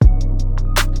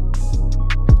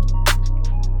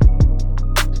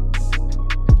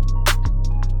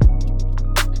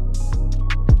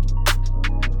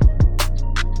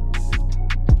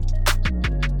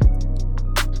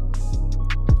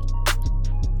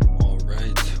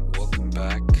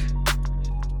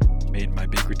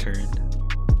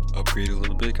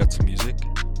it. Got some music.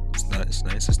 It's not. It's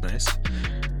nice. It's nice.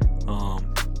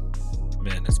 Um,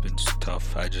 Man, it's been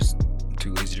tough. I'm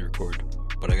too lazy to record,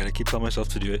 but I gotta keep telling myself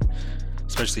to do it.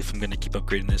 Especially if I'm gonna keep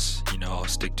upgrading this, I'll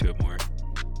stick to it more.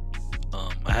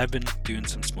 I have been doing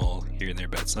some small here and there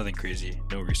bets. Nothing crazy.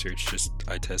 No research. Just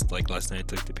eye test. Like last night,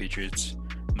 I took the Patriots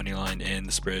money line and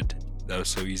the spread. That was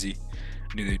so easy.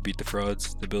 I knew they'd beat the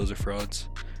frauds. The Bills are frauds.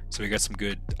 So we got some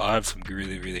good. I'll have some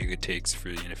really, really good takes for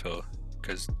the NFL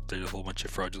because there's a whole bunch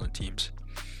of fraudulent teams.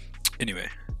 Anyway,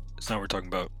 that's not what we're talking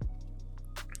about.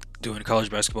 Doing college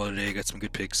basketball today. Got some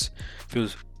good picks.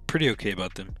 Feels pretty okay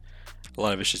about them. A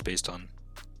lot of it's just based on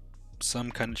some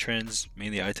kind of trends,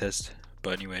 mainly eye test.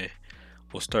 But anyway,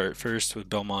 we'll start first with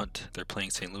Belmont. They're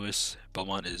playing St. Louis.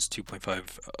 Belmont is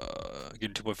 2.5,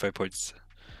 getting 2.5 points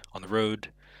on the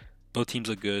road. Both teams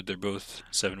look good. They're both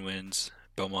 7 wins.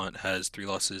 Belmont has 3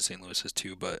 losses. St. Louis has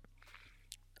 2, but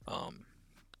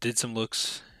did some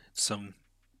looks, some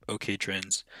okay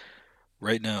trends.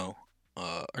 Right now,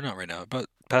 or not right now, but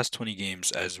past 20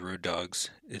 games as road dogs,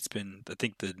 it's been, I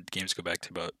think the games go back to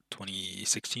about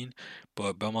 2016,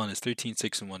 but Belmont is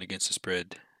 13-6-1 against the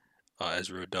spread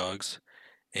as road dogs,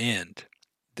 and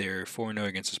they're 4-0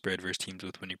 against the spread versus teams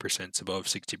with winning percents above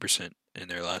 60% in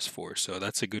their last 4. So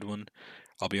that's a good one.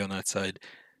 I'll be on that side.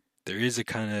 There is a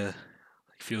kind of,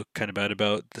 I feel kind of bad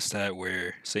about the stat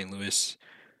where St. Louis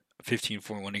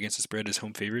 15-4-1 against the spread is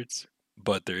home favorites,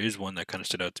 but there is one that kind of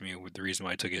stood out to me with the reason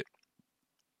why I took it.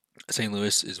 St.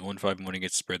 Louis is 1-5-1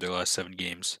 against the spread their last 7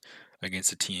 games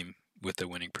against a team with a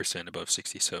winning percent above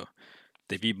 60. So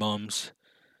they beat bums,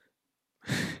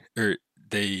 or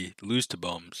they lose to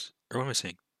bums, or what am I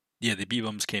saying? Yeah, they beat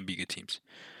bums, can't beat good teams.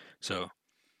 So,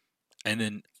 and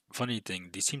then funny thing,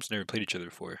 these teams never played each other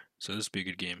before, so this will be a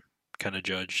good game. Kind of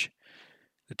judge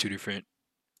the two different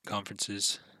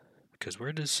conferences, because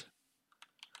where does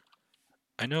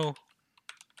I know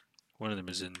one of them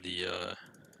is in the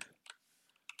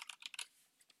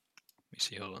let me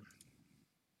see, hold on.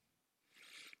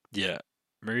 Yeah,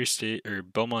 Murray State or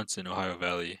Belmont's in Ohio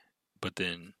Valley, but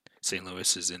then St.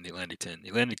 Louis is in the Atlantic 10. The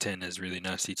Atlantic 10 has really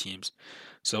nasty teams,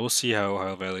 so we'll see how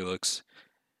Ohio Valley looks.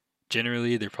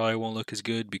 Generally, they probably won't look as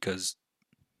good because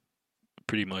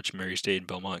pretty much Murray State and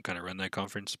Belmont kind of run that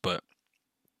conference, but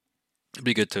it'd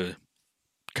be good to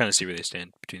kind of see where they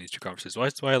stand between these two conferences.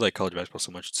 That's why I like college basketball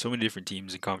so much. So many different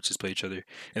teams and conferences play each other,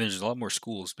 and there's a lot more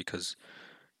schools because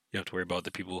you don't have to worry about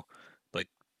the people. Like,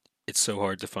 it's so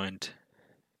hard to find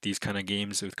these kind of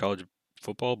games with college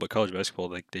football, but college basketball,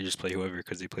 like, they just play whoever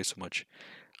because they play so much.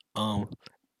 Um,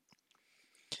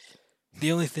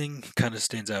 the only thing kind of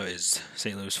stands out is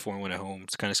St. Louis 4-1 at home.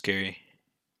 It's kind of scary,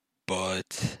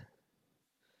 but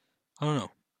I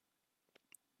don't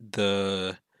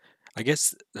know. I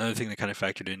guess the other thing that kind of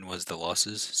factored in was the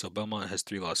losses. So Belmont has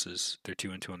 3 losses. They're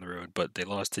 2-2 on the road, but they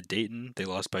lost to Dayton. They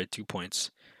lost by 2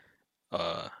 points.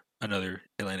 Uh, Another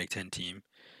Atlantic 10 team.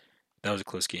 That was a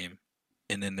close game.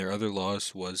 And then their other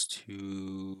loss was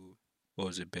to, what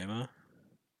was it, Bama?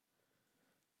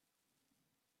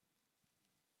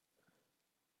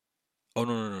 Oh,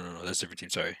 no. That's a different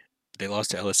team. Sorry. They lost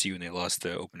to LSU and they lost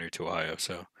the opener to Ohio.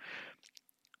 So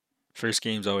first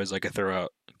game's always like a throwout,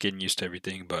 getting used to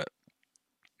everything. But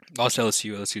lost to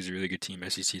LSU. LSU's a really good team.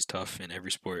 SEC's tough in every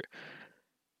sport.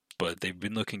 But they've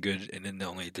been looking good. And then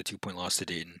only the 2-point loss to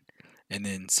Dayton. And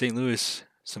then St. Louis,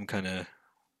 some kind of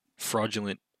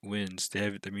fraudulent wins.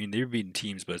 They're beating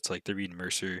teams, but it's like they're beating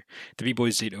Mercer. They beat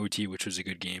Boise State in OT, which was a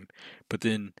good game. But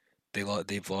then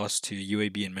they've lost to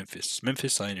UAB and Memphis.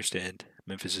 Memphis, I understand.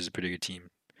 Memphis is a pretty good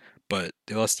team, but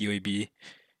they lost to UAB.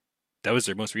 That was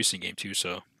their most recent game too.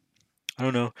 So I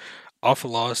don't know. Off a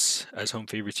loss as home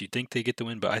favorites, you think they get the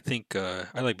win, but I think I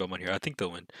like Belmont here. I think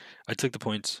they'll win. I took the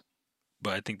points,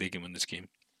 but I think they can win this game.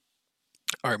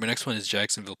 All right, my next one is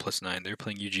Jacksonville +9. They're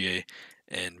playing UGA,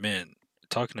 and man,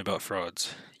 talking about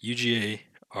frauds, UGA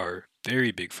are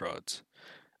very big frauds.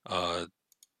 Uh,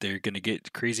 they're gonna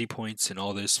get crazy points and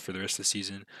all this for the rest of the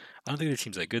season. I don't think their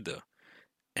team's that good though,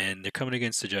 and they're coming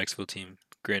against the Jacksonville team.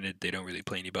 Granted, they don't really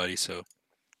play anybody, so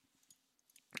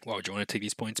why would you want to take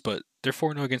these points? But they're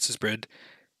 4-0 against the spread.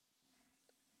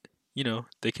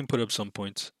 They can put up some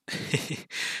points.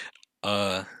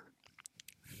 uh,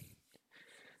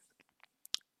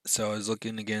 So I was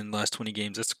looking again, last 20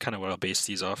 games. That's kind of what I'll base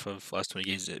these off of. Last 20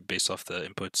 games based off the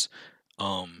inputs.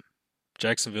 Um,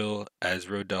 Jacksonville as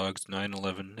road dogs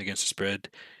 9-11 against the spread.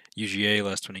 UGA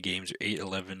last 20 games are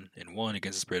 8-11-1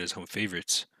 against the spread as home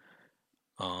favorites.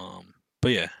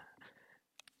 But yeah,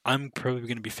 I'm probably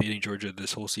going to be fading Georgia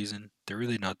this whole season. They're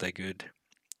really not that good.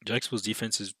 Jacksonville's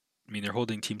defense is, they're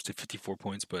holding teams to 54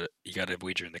 points, but you got to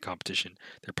wager in the competition.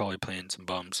 They're probably playing some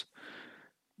bums.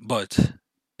 But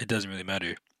it doesn't really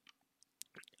matter.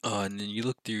 And then you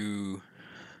look through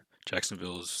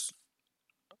Jacksonville's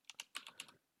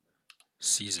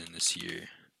season this year.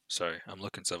 Sorry, I'm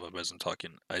looking stuff up as I'm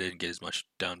talking. I didn't get as much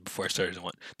down before I started.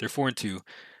 They're 4-2.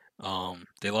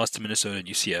 They lost to Minnesota and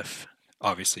UCF.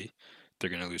 Obviously, they're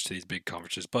gonna lose to these big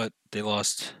conferences, but they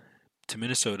lost to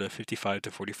Minnesota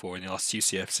 55-44, and they lost to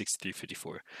UCF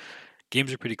 63-54.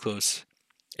 Games are pretty close,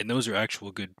 and those are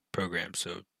actual good programs.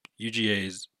 So UGA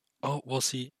is. Oh, well,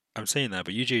 see, I'm saying that,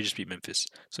 but UGA just beat Memphis.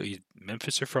 So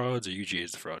Memphis are frauds or UGA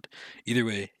is the fraud. Either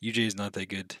way, UGA is not that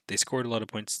good. They scored a lot of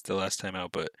points the last time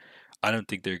out, but I don't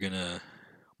think they're gonna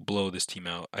blow this team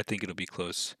out. I think it'll be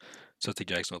close. So I'll take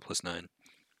Jacksonville +9.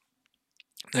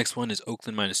 Next one is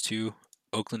Oakland -2.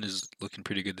 Oakland is looking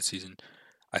pretty good this season.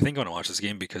 I think I want to watch this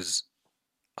game because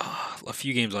a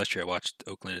few games last year I watched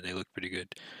Oakland and they looked pretty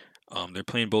good. They're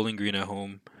playing Bowling Green at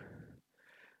home.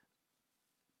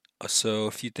 So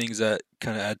a few things that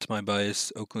kind of add to my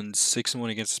bias. Oakland's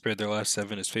 6-1 against the spread their last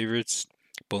 7 as favorites.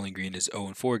 Bowling Green is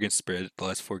 0-4 against the spread the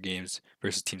last 4 games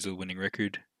versus teams with a winning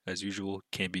record. As usual,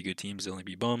 can't be good teams, they only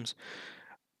be bums.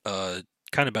 Uh,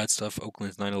 kind of bad stuff.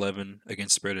 Oakland's 9-11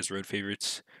 against spread as road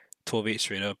favorites, 12-8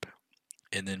 straight up.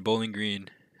 And then Bowling Green,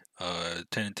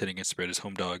 10-10 against spread as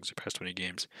home dogs the past 20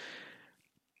 games.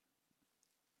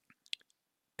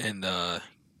 And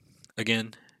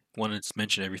again, wanted to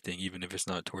mention everything, even if it's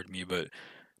not toward me, but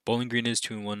Bowling Green is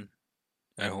 2-1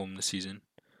 at home this season,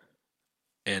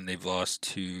 and they've lost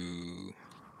to.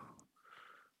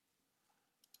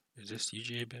 Is this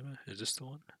UGA Bama? Is this the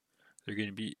one? They're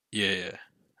gonna beat. Yeah, yeah.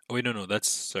 Oh wait, no,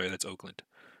 that's Oakland.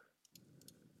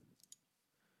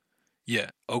 Yeah,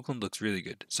 Oakland looks really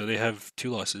good. So they have 2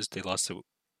 losses. They lost to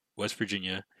West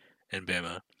Virginia and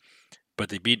Bama, but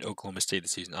they beat Oklahoma State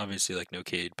this season. Obviously, like no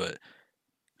Cade, but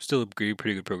still a pretty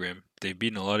good program. They've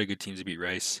beaten a lot of good teams. They beat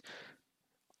Rice.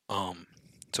 Um,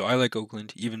 so I like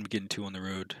Oakland, even getting 2 on the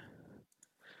road.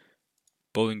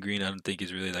 Bowling Green, I don't think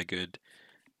is really that good.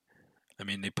 I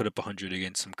mean, they put up 100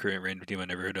 against some current random team I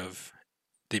never heard of.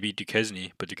 They beat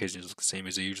Duquesne, but Duquesne looks the same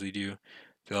as they usually do.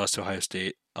 They lost to Ohio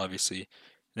State, obviously,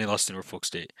 and they lost to Norfolk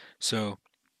State. So,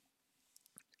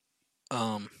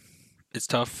 um, it's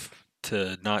tough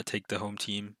to not take the home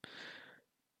team,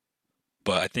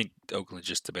 but I think Oakland's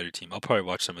just a better team. I'll probably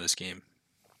watch some of this game.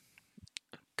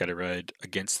 Got to ride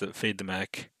against the fade the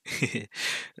Mac.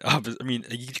 I mean,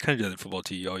 you kind of do that in football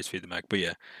too. You always fade the Mac, but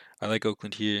yeah, I like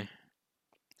Oakland here.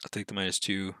 I'll take the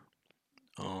 -2.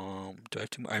 Do I have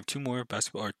 2 more? I have 2 more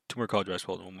basketball, or 2 more college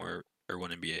basketball, and 1 more or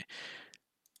 1 NBA.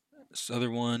 This other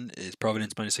one is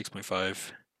Providence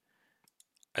 -6.5.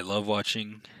 I love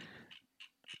watching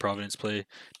Providence play.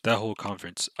 That whole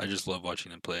conference, I just love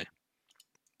watching them play.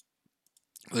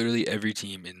 Literally every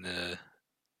team in the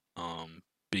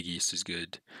Big East is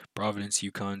good. Providence,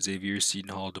 UConn, Xavier, Seton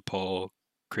Hall, DePaul,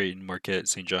 Creighton, Marquette,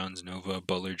 St. John's, Nova,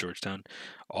 Butler, Georgetown.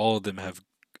 All of them have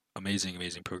amazing,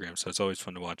 amazing programs. So it's always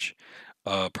fun to watch.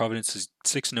 Providence is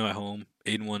 6-0 at home,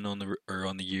 8-1 on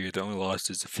the year. The only loss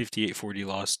is a 58-40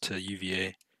 loss to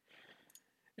UVA,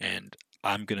 and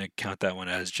I'm gonna count that one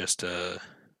as just a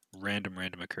random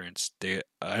occurrence.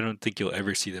 I don't think you'll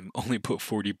ever see them only put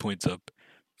 40 points up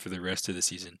for the rest of the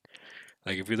season.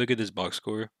 Like if we look at this box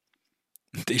score,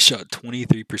 they shot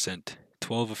 23%,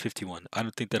 12 of 51. I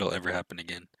don't think that'll ever happen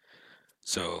again.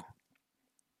 So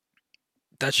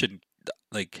that should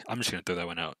like I'm just gonna throw that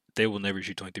one out. They will never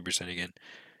shoot 23% again.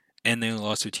 And they only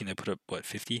lost to a team that put up what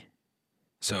 50.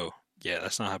 So yeah,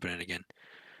 that's not happening again.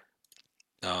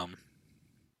 Um,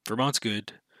 Vermont's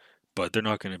good, but they're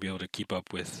not going to be able to keep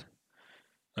up with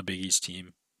a Big East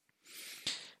team.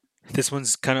 This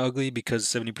one's kind of ugly because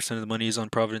 70% of the money is on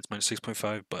Providence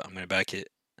 -6.5, but I'm going to back it.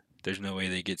 There's no way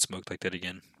they get smoked like that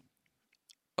again.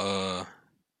 They're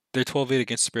 12-8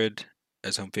 against spread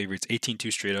as home favorites,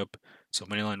 18-2 straight up. So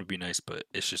money line would be nice, but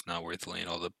it's just not worth laying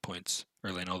all the points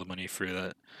or laying all the money for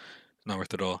that. It's not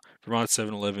worth it all. Vermont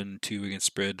 7-11-2 against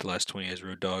spread, the last 20 as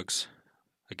road dogs.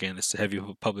 Again, this is a heavy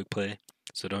public play,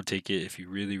 so don't take it if you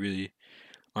really, really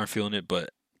aren't feeling it.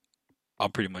 But I'll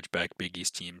pretty much back Big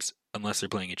East teams unless they're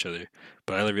playing each other.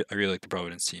 But I really like the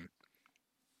Providence team.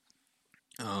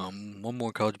 One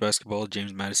more college basketball,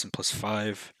 James Madison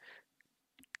 +5.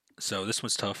 So this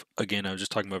one's tough. Again, I was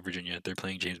just talking about Virginia. They're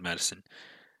playing James Madison.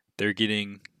 They're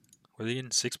getting, what are they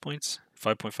getting? 6 points?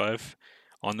 5.5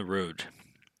 on the road.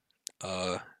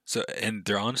 And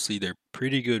they're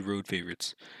pretty good road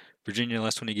favorites. Virginia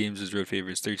last 20 games is road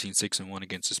favorites, 13-6-1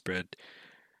 against the spread.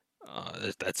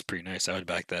 That's pretty nice. I would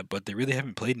back that, but they really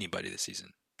haven't played anybody this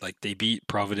season. Like they beat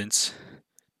Providence,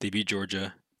 they beat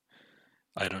Georgia.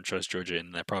 I don't trust Georgia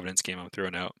in that Providence game. I'm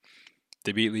throwing out.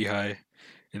 They beat Lehigh,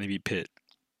 and they beat Pitt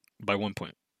by 1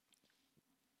 point.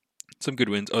 Some good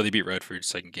wins. Oh, they beat Radford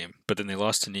second game, but then they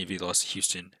lost to Navy, lost to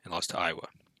Houston, and lost to Iowa.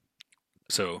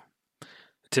 So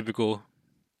typical.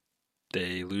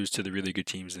 They lose to the really good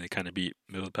teams and they kind of beat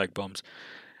middle of the pack bums.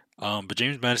 But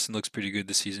James Madison looks pretty good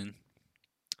this season.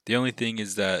 The only thing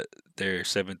is that they're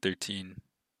 7-13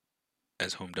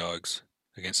 as home dogs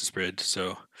against the spread,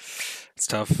 so it's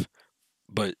tough.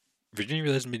 But Virginia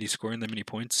really hasn't been scoring that many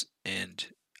points, and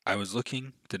I was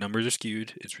looking, the numbers are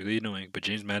skewed. It's really annoying, but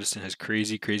James Madison has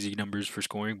crazy, crazy numbers for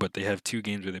scoring, but they have 2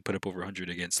 games where they put up over 100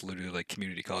 against literally like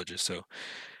community colleges, so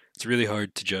it's really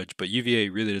hard to judge. But UVA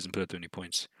really doesn't put up that many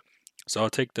points, so I'll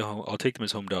take them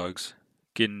as home dogs,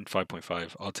 getting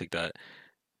 5.5. I'll take that.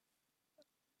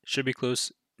 Should be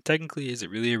close. Technically, is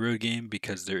it really a road game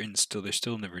because they're still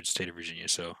in the state of Virginia,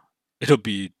 so it'll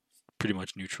be pretty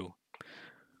much neutral.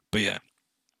 But yeah,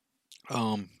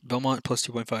 Belmont plus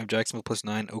 2.5, Jacksonville plus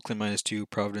 9, Oakland minus 2,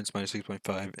 Providence minus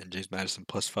 6.5, and James Madison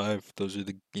plus 5. Those are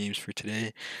the games for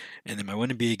today. And then my one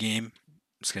NBA game,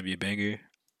 it's gonna be a banger.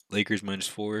 Lakers minus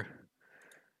 4.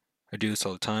 I do this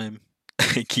all the time.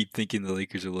 I keep thinking the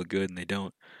Lakers will look good and they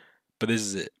don't. But this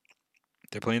is it.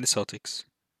 They're playing the Celtics.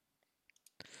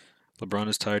 LeBron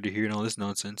is tired of hearing all this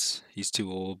nonsense. He's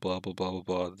too old, blah blah blah blah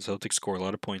blah. The Celtics score a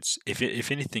lot of points. If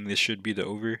anything, this should be the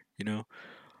over, you know.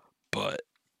 But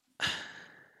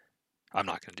I'm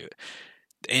not gonna do it.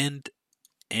 And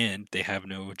they have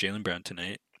no Jaylen Brown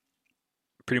tonight.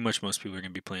 Pretty much most people are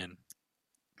gonna be playing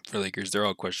for Lakers. They're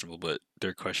all questionable, but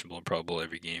they're questionable and probable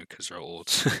every game because they're all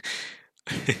old.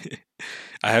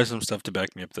 I have some stuff to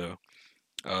back me up though.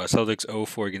 Celtics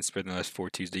 0-4 against spread in the last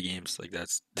 4 Tuesday games. Like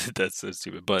that's that's so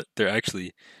stupid. But they're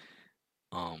actually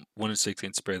 1-6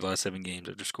 against spread the last 7 games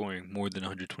after scoring more than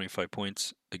 125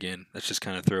 points. Again, that's just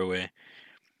kind of throwaway.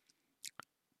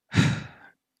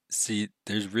 See,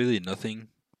 there's really nothing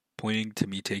pointing to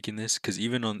me taking this because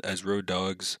even on as road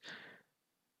dogs,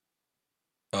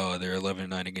 they're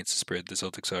 11-9 against the spread. The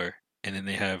Celtics are, and then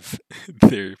they have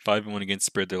they're 5-1 against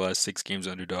spread their last 6 games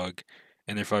underdog,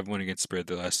 and they're 5-1 against spread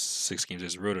their last 6 games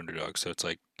as a road underdog. So it's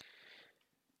like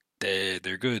they're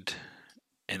good,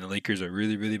 and the Lakers are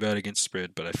really really bad against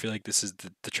spread. But I feel like this is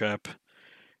the trap.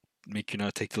 Make you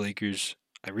not take the Lakers.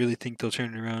 I really think they'll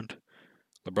turn it around.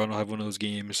 LeBron will have one of those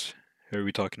games. Are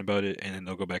we talking about it? And then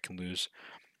they'll go back and lose.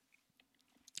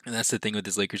 And that's the thing with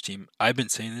this Lakers team. I've been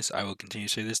saying this. I will continue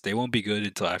to say this. They won't be good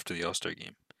until after the All Star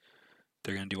game.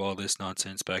 They're gonna do all this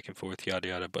nonsense back and forth, yada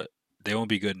yada. But they won't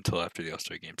be good until after the All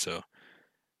Star game. So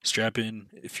strap in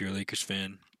if you're a Lakers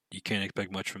fan. You can't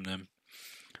expect much from them.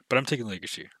 But I'm taking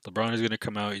Lakers here. LeBron is gonna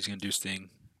come out. He's gonna do his thing.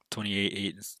 28,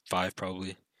 8, and 5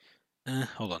 probably.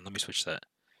 Hold on. Let me switch that.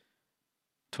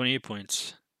 28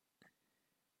 points,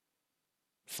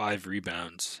 5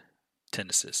 rebounds, 10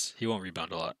 assists. He won't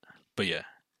rebound a lot, but yeah,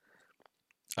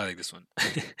 I like this one.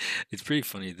 It's pretty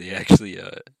funny. They actually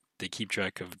they keep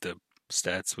track of the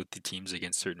stats with the teams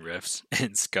against certain refs,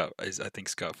 and I think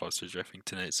Scott Foster's refing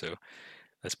tonight, so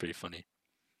that's pretty funny.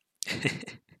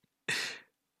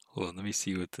 Hold on, let me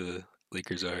see what the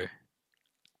Lakers are.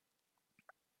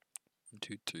 1,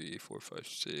 2, 3, 4, 5,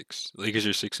 6. The Lakers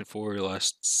are 6-4 the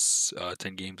last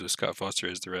 10 games with Scott Foster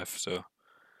as the ref, so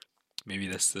maybe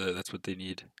that's what they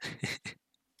need.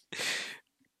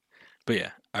 But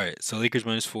yeah, all right. So Lakers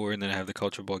minus 4, and then I have the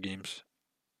college football games.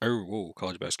 Or whoa,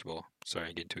 college basketball. Sorry,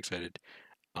 I'm getting too excited.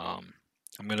 Um,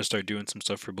 I'm gonna start doing some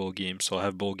stuff for bowl games. So I'll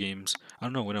have bowl games. I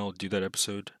don't know when I'll do that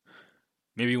episode.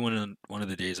 Maybe one of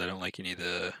the days I don't like any of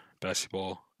the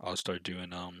basketball, I'll start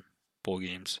doing bowl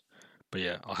games. But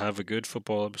yeah, I'll have a good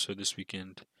football episode this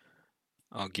weekend.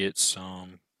 I'll get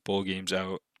some bowl games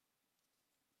out.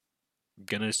 I'm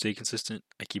gonna stay consistent.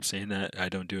 I keep saying that I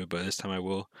don't do it, but this time I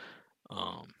will.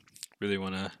 Um, really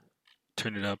wanna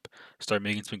turn it up, start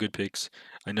making some good picks.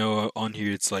 I know on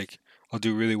here it's like I'll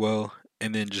do really well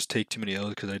and then just take too many L's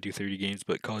because I do 30 games,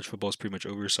 but college football is pretty much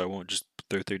over, so I won't just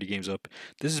throw 30 games up.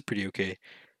 This is pretty okay,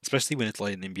 especially when it's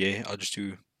light in the NBA. I'll just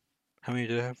do how many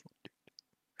did I have?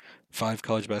 5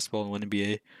 college basketball and 1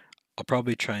 NBA. I'll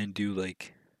probably try and do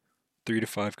like 3 to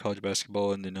 5 college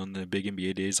basketball, and then on the big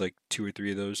NBA days, like 2 or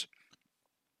 3 of those.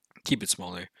 Keep it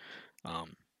smaller.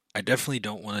 Um, I definitely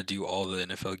don't want to do all the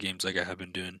NFL games like I have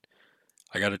been doing.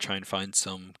 I got to try and find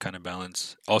some kind of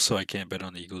balance. Also, I can't bet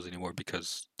on the Eagles anymore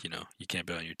because, you can't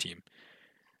bet on your team.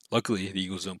 Luckily, the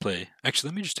Eagles don't play. Actually,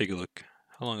 let me just take a look.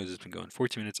 How long has this been going?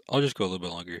 14 minutes. I'll just go a little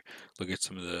bit longer. Look at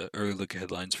some of the early look at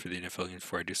headlines for the NFL games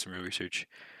before I do some real research.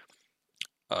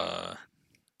 Uh,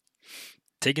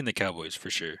 Taking the Cowboys for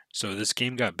sure. So this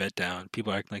game got bet down.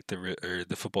 People acting like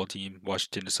the football team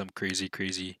Washington is some crazy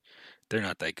crazy. They're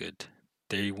not that good.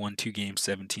 They won 2 games,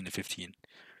 17-15.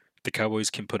 The Cowboys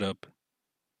can put up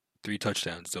 3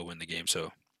 touchdowns, they'll win the game.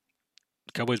 So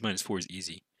Cowboys -4 is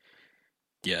easy.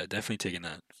 Yeah, definitely taking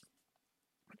that.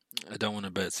 I don't want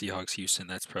to bet Seahawks Houston.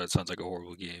 That's probably sounds like a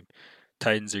horrible game.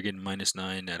 Titans are getting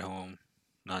 -9 at home.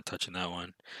 Not touching that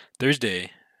one.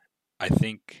 Thursday, I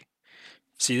think.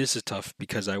 See, this is tough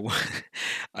because I want,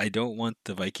 I don't want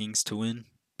the Vikings to win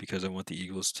because I want the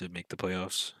Eagles to make the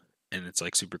playoffs, and it's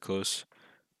like super close.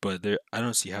 But I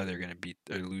don't see how they're gonna beat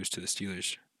or lose to the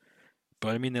Steelers.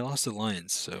 But I mean, they lost to the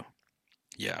Lions, so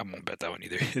yeah, I won't bet that one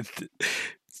either.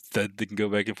 That they can go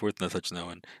back and forth, not touching that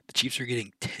one. The Chiefs are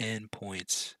getting 10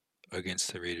 points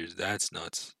against the Raiders. That's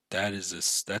nuts.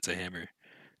 That's a hammer.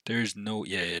 There's no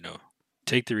no.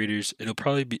 Take the Raiders. It'll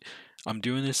probably be. I'm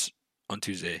doing this on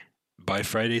Tuesday. By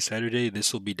Friday, Saturday,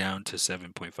 this will be down to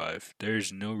 7.5.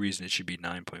 There's no reason it should be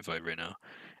 9.5 right now.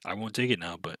 I won't take it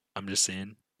now, but I'm just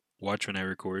saying. Watch when I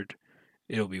record.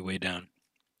 It'll be way down.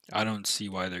 I don't see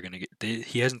why they're gonna get.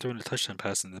 He hasn't thrown a touchdown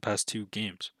pass in the past 2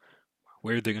 games.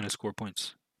 Where are they gonna score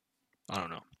points? I don't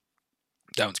know.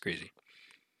 That one's crazy.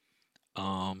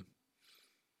 Um,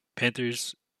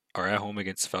 Panthers are at home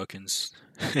against Falcons.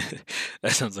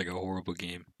 That sounds like a horrible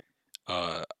game.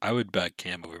 I would back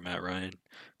Cam over Matt Ryan.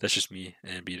 That's just me,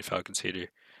 and be the Falcons hater.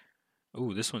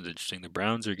 Oh, this one's interesting. The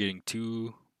Browns are getting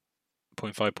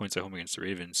 2.5 points at home against the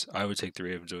Ravens. I would take the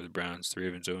Ravens over the Browns. The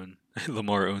Ravens own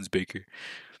Lamar owns Baker.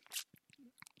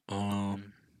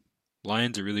 Um,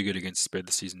 Lions are really good against the spread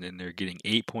this season, and they're getting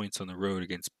 8 points on the road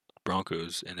against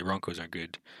Broncos, and the Broncos aren't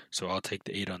good. So I'll take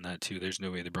the 8 on that too. There's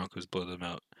no way the Broncos blow them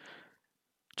out.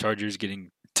 Chargers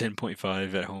getting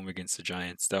 10.5 at home against the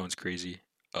Giants. That one's crazy.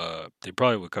 They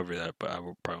probably would cover that, but I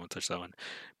will probably won't touch that one.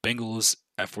 Bengals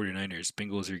at 49ers.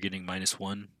 Bengals are getting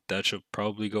 -1. That should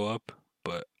probably go up,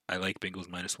 but I like Bengals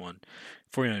 -1.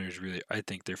 49ers really, I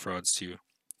think they're frauds too.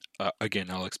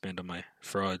 Again, I'll expand on my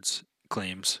frauds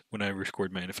claims when I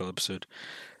record my NFL episode.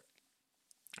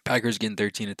 Packers getting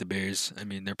 13 at the Bears. I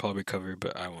mean, they're probably covered,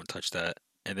 but I won't touch that.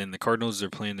 And then the Cardinals are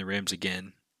playing the Rams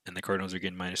again, and the Cardinals are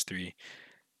getting -3.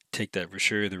 Take that for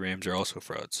sure. The Rams are also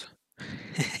frauds.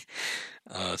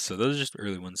 So those are just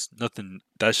early ones. Nothing.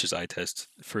 That's just eye test.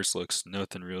 First looks.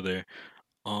 Nothing real there.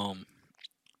 Um.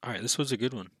 All right. This was a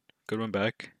good one. Good one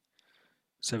back.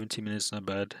 17 minutes. Not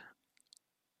bad.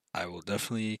 I will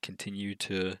definitely continue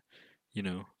to, you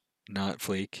know, not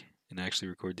flake and actually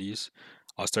record these.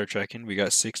 I'll start tracking. We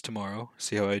got 6 tomorrow.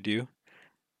 See how I do.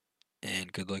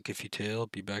 And good luck if you tail.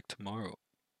 Be back tomorrow.